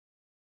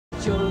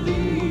that you're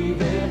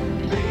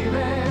leaving,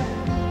 baby.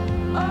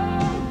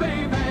 Oh,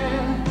 baby,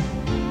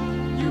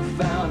 you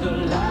found a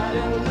light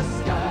in the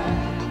sky,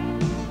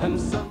 and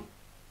some.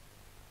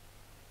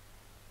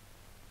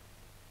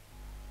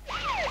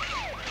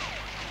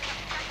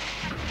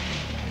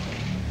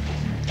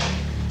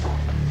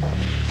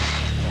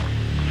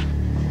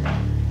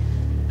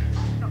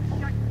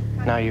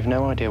 Now, you've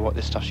no idea what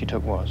this stuff she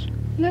took was?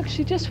 Look,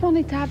 she just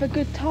wanted to have a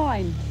good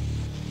time.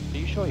 Are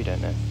you sure you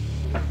don't know?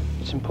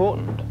 It's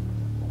important.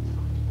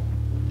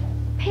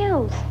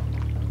 Pills.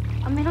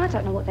 I mean, I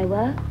don't know what they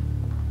were.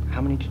 How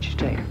many did she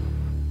take?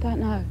 Don't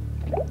know.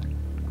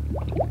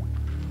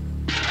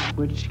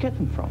 Where did she get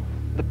them from?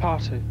 The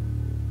party.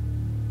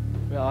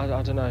 Yeah,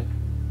 I don't know.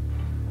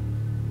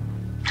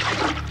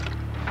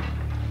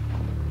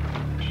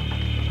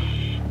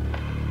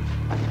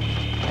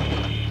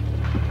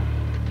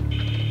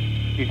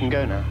 You can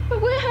go now. But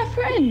we're her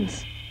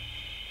friends.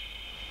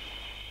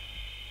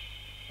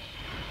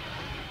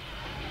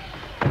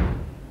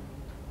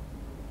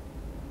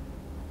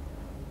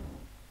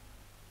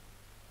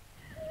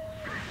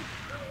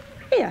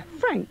 Here,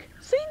 Frank,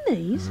 seen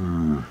these?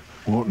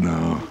 What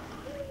now?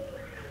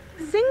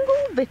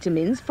 Single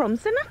vitamins from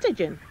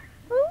Sanatogen.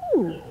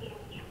 Ooh.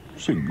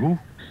 Single?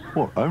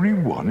 What, only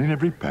one in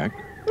every pack?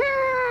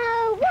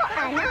 No, what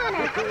an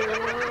honor.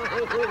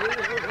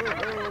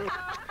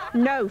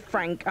 No,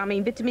 Frank, I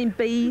mean vitamin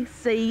B,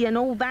 C and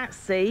all that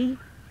C.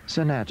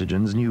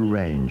 Sanatogen's new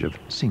range of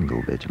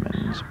single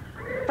vitamins.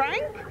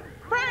 Frank?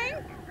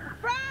 Frank?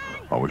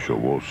 Frank? I wish I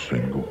was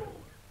single.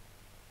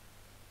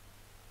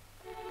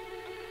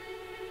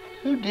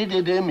 Who did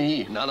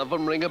me? None of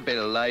them ring a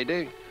bell,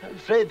 lady. I'm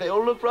afraid they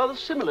all look rather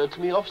similar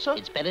to me, officer.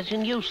 It's better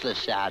than useless,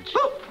 Sarge.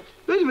 Oh,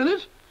 wait a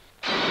minute.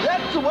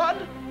 That's the one.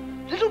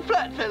 Little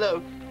flat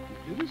fellow.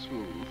 Very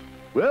smooth.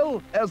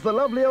 Well, as the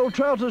lovely old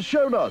trout has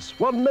shown us,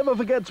 one never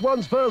forgets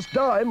one's first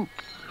dime.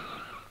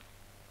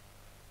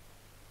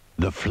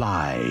 The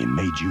fly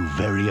made you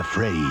very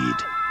afraid.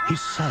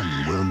 His son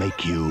will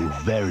make you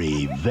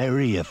very,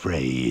 very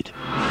afraid. The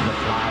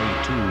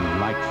fly, too,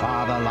 like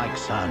father, like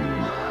son.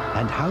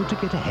 And how to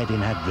get ahead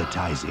in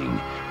advertising,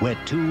 where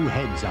two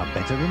heads are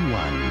better than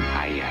one.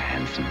 Hiya,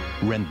 handsome.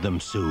 Rent them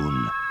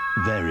soon.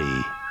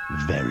 Very,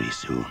 very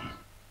soon.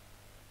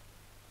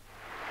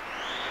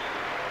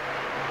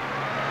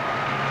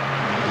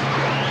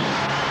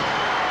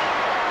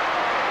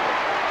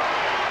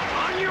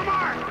 On your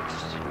marks!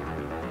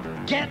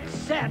 Get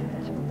set!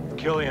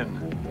 Killian,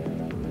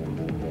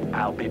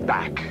 I'll be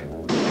back.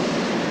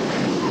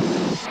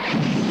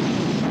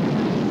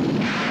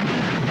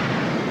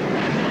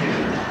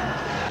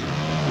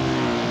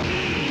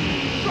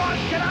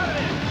 Get out of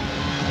there!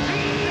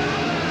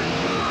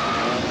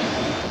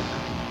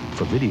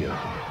 For video,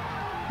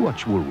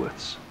 watch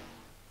Woolworths.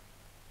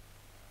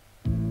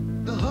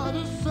 The heart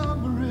of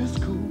summer is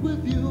cool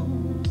with you.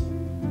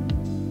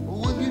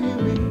 With you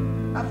and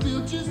me, I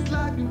feel just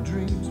like in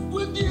dreams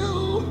with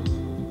you.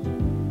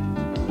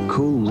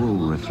 Cool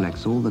wool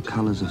reflects all the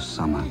colours of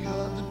summer.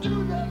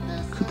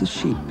 Could the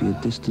sheep be a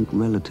distant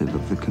relative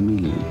of the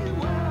chameleon?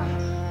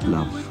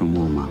 Love from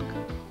Woolmark.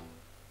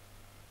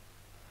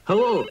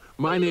 Hello,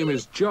 my name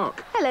is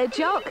Jock. Hello,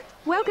 Jock.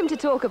 Welcome to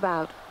Talk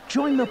About.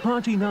 Join the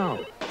party now.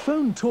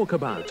 Phone Talk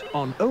About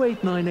on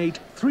 0898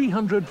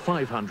 300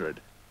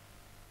 500.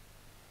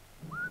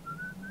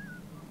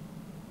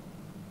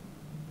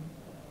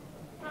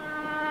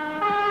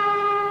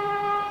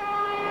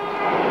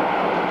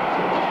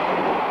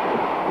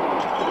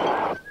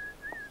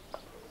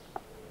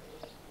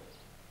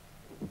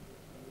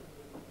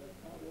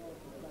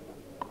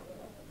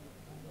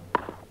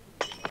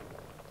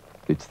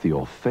 It's the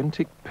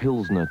authentic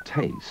Pilsner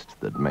taste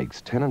that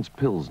makes Tennants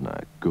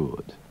Pilsner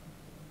good.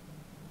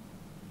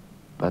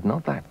 But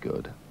not that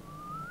good.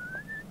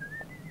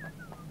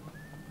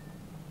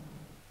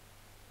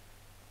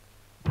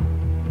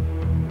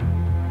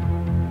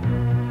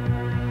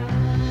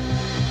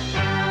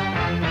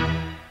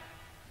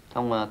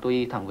 Xong mà tôi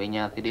đi thẳng về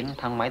nhà thì đến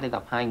thang máy tôi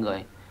gặp hai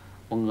người.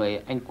 Một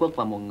người Anh Quốc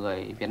và một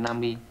người Việt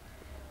Nam đi.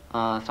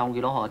 Xong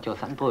khi đó họ chờ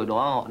sẵn tôi ở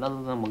đó, họ đã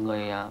một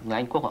người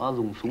Anh Quốc họ đã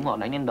dùng súng họ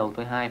đánh lên đầu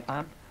tôi 2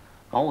 phát.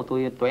 Máu của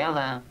tôi tóe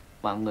ra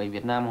và người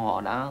Việt Nam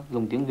họ đã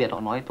dùng tiếng Việt họ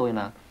nói với tôi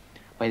là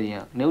vậy thì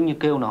nếu như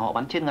kêu là họ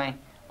bắn chết ngay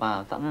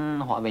và dẫn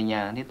họ về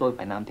nhà thì tôi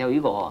phải làm theo ý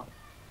của họ.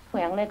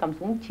 Người anh Lê cầm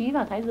súng chí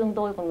vào thái dương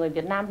tôi, còn người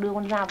Việt Nam đưa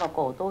con dao vào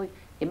cổ tôi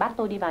thì bắt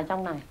tôi đi vào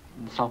trong này.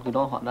 Sau khi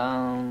đó họ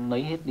đã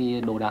lấy hết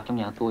đi đồ đạc trong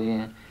nhà tôi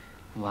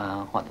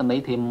và họ đã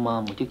lấy thêm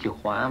một chiếc chìa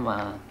khóa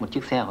và một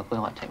chiếc xe của tôi,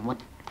 họ chạy mất.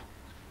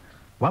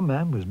 One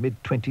man was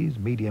mid-20s,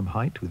 medium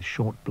height, with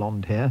short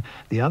blonde hair.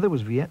 The other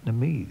was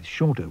Vietnamese,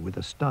 shorter, with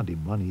a stud in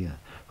one ear.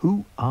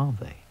 Who are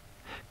they?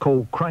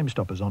 Call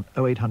Crimestoppers on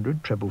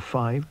 0800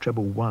 555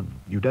 111.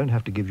 You don't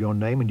have to give your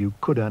name and you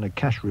could earn a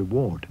cash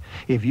reward.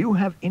 If you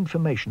have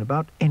information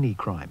about any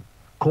crime,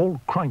 call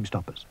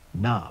Crimestoppers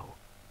now.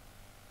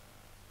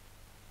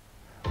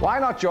 Why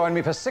not join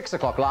me for 6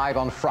 o'clock live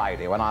on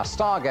Friday when our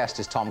star guest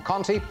is Tom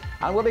Conti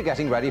and we'll be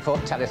getting ready for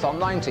Telethon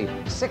 90.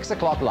 6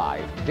 o'clock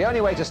live, the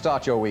only way to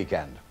start your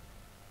weekend.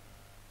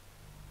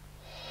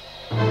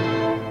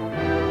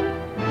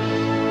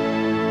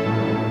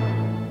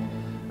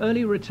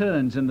 Early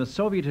returns in the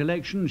Soviet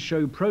elections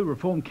show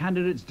pro-reform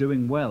candidates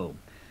doing well.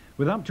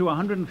 With up to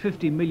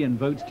 150 million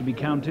votes to be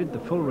counted, the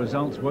full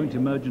results won't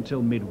emerge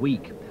until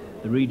midweek.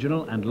 The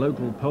regional and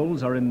local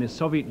polls are in the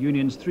Soviet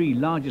Union's three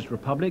largest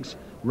republics,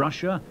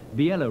 Russia,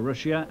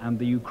 Belarus and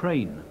the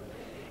Ukraine.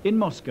 In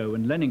Moscow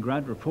and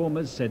Leningrad,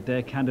 reformers said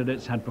their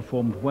candidates had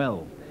performed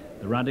well.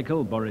 The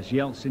radical Boris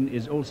Yeltsin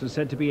is also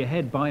said to be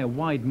ahead by a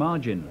wide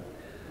margin.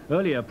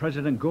 Earlier,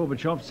 President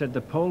Gorbachev said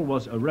the poll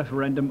was a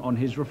referendum on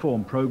his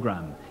reform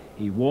program.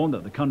 He warned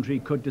that the country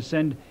could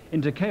descend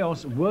into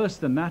chaos worse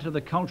than that of the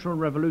Cultural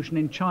Revolution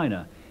in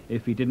China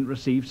if he didn't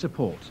receive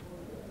support.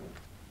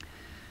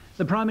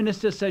 The Prime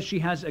Minister says she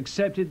has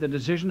accepted the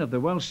decision of the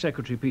Welsh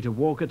Secretary Peter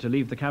Walker to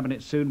leave the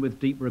Cabinet soon with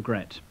deep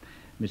regret.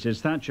 Mrs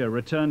Thatcher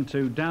returned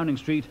to Downing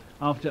Street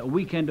after a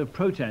weekend of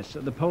protests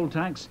at the poll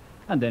tax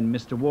and then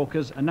Mr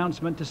Walker's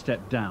announcement to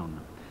step down.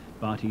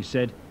 But he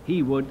said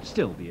he would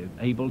still be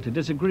able to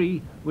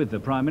disagree with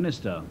the Prime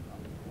Minister.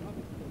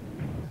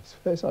 I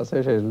suppose I'll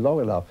say she's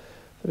long enough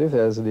that if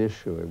there's an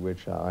issue in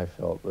which I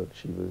felt that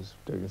she was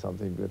doing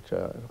something which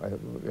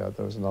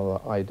there was another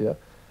idea,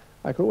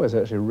 I could always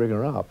actually ring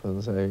her up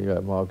and say,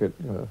 Margaret,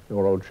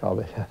 your old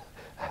chum,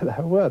 have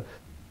a word.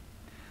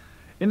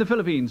 In the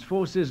Philippines,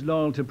 forces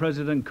loyal to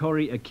President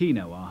Cory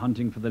Aquino are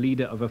hunting for the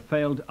leader of a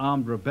failed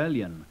armed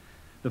rebellion.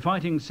 The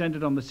fighting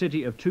centered on the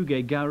city of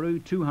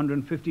Tuguegarao,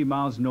 250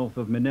 miles north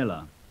of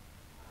Manila.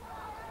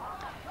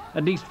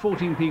 At least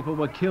 14 people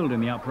were killed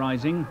in the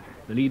uprising.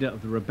 The leader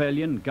of the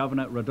rebellion,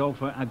 Governor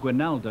Rodolfo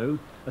Aguinaldo,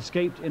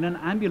 escaped in an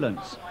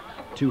ambulance.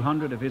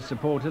 200 of his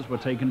supporters were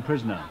taken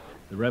prisoner.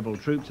 The rebel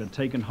troops had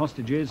taken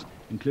hostages,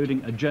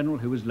 including a general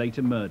who was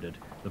later murdered.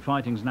 The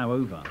fighting's now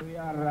over. We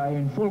are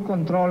in full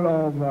control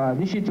of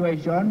the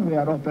situation. We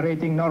are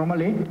operating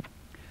normally.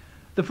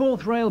 The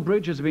fourth rail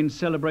bridge has been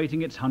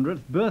celebrating its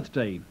 100th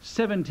birthday.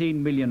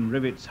 17 million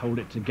rivets hold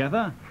it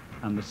together,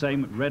 and the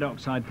same red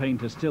oxide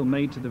paint is still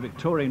made to the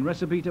Victorian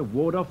recipe to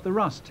ward off the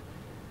rust.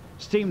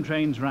 Steam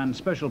trains ran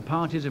special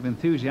parties of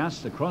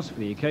enthusiasts across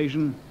for the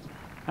occasion,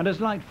 and as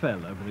light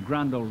fell over the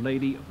grand old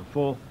lady of the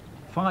Forth,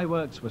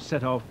 fireworks were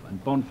set off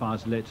and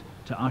bonfires lit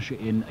to usher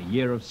in a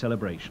year of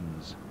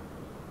celebrations.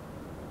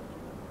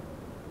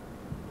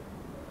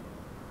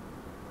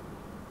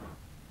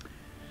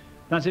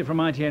 That's it from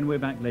ITN. We're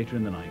back later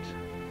in the night.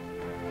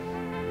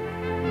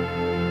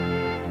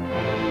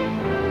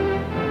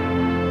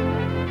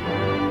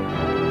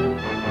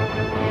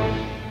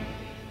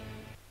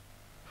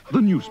 The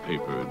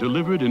newspaper,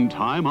 delivered in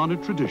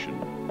time-honored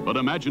tradition. But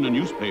imagine a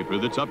newspaper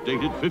that's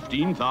updated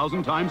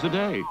 15,000 times a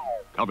day.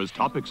 Covers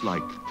topics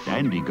like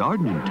dandy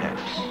gardening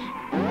tips,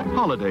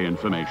 holiday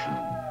information,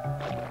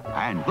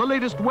 and the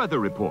latest weather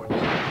reports.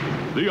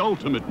 The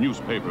ultimate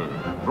newspaper,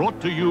 brought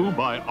to you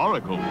by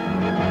Oracle.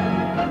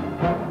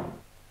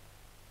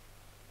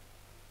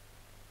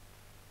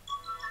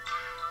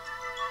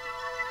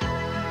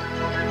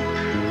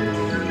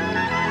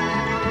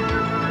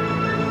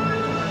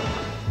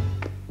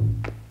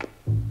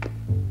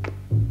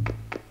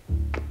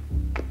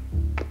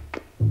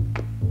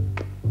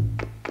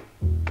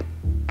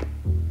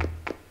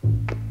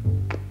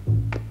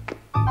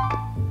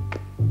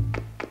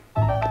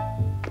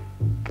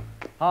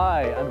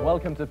 Hi, and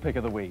welcome to Pick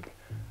of the Week.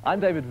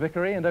 I'm David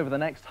Vickery, and over the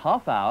next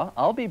half hour,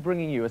 I'll be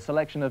bringing you a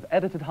selection of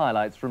edited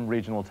highlights from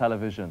regional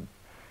television.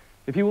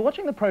 If you were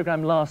watching the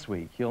programme last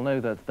week, you'll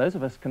know that those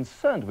of us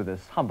concerned with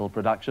this humble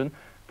production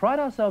pride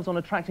ourselves on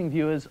attracting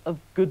viewers of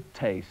good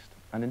taste,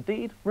 and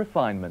indeed,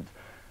 refinement.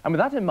 And with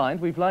that in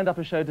mind, we've lined up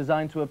a show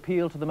designed to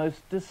appeal to the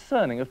most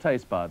discerning of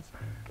taste buds.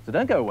 So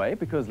don't go away,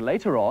 because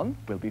later on,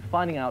 we'll be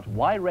finding out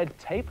why red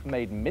tape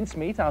made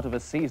mincemeat out of a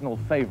seasonal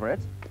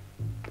favourite.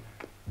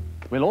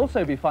 We'll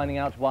also be finding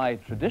out why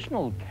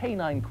traditional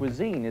canine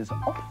cuisine is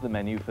off the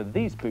menu for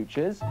these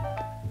pooches,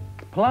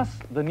 plus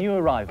the new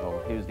arrival,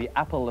 who's the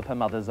apple of her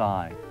mother's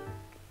eye.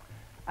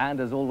 And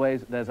as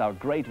always, there's our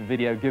great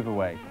video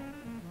giveaway.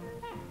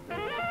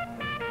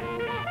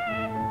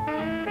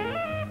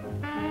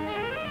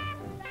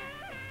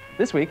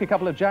 This week, a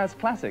couple of jazz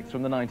classics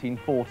from the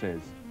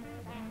 1940s.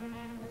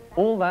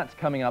 All that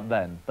coming up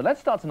then, but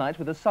let's start tonight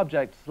with a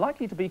subject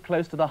likely to be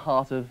close to the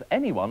heart of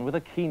anyone with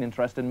a keen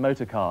interest in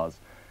motor cars.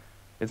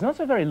 It's not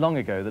so very long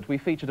ago that we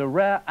featured a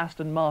rare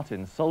Aston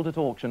Martin sold at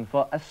auction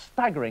for a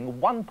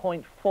staggering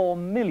 £1.4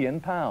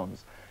 million.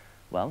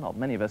 Well, not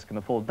many of us can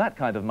afford that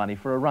kind of money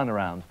for a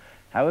runaround.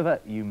 However,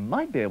 you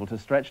might be able to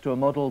stretch to a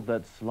model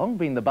that's long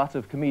been the butt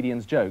of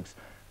comedians' jokes,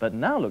 but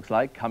now looks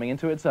like coming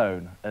into its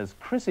own, as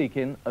Chris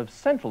Eakin of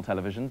Central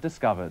Television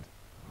discovered.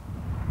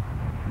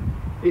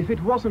 If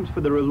it wasn't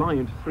for the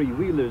Reliant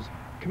three-wheelers,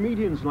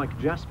 comedians like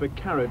Jasper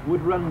Carrott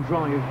would run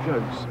dry of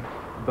jokes.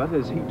 But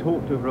as he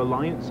talked of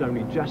Reliance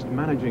only just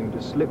managing to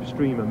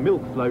slipstream a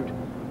milk float,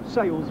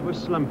 sales were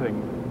slumping.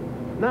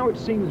 Now it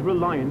seems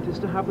Reliant is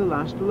to have the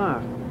last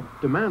laugh.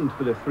 Demand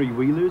for the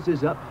three-wheelers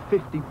is up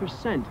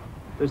 50%.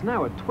 There's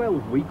now a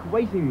 12-week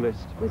waiting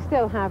list. We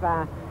still have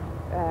our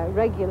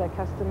regular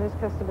customers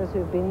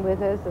who've been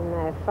with us, and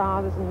their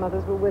fathers and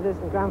mothers were with us,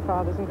 and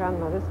grandfathers and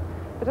grandmothers.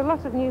 But a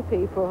lot of new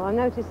people. I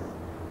notice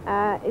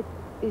it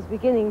is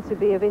beginning to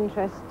be of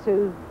interest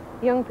to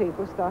young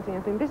people starting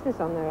up in business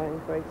on their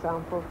own, for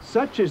example.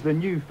 Such is the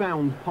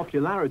newfound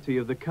popularity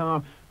of the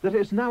car that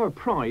it's now a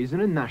prize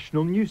in a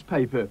national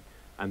newspaper.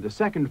 And the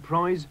second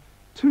prize,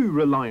 2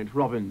 Reliant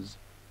Robins.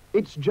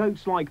 It's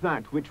jokes like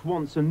that which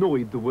once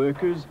annoyed the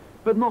workers,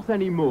 but not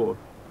anymore.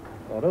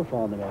 I don't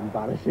find them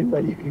embarrassing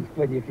when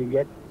you can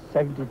get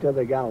 70 to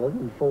the gallon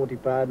and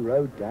 £40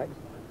 road tax.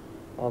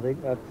 I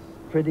think that's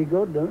pretty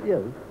good, don't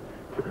you?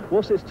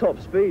 What's its top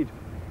speed?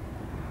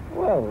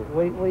 Well,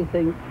 we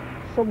think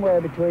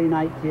somewhere between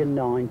 80 and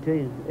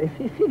 90.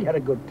 If you get a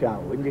good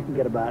tailwind, you can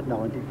get about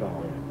 95.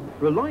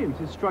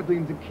 Reliant is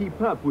struggling to keep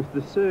up with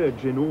the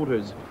surge in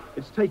orders.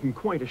 It's taken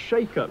quite a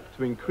shake-up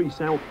to increase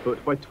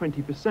output by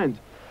 20%,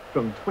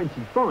 from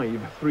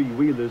 25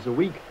 three-wheelers a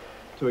week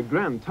to a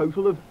grand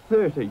total of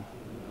 30.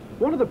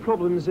 One of the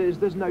problems is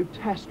there's no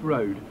test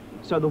road,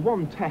 so the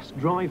one test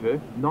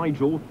driver,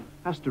 Nigel,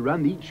 has to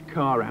run each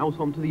car out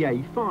onto the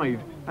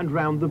A5 and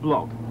round the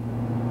block.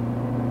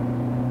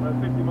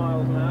 About 50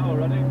 miles an hour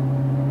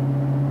running.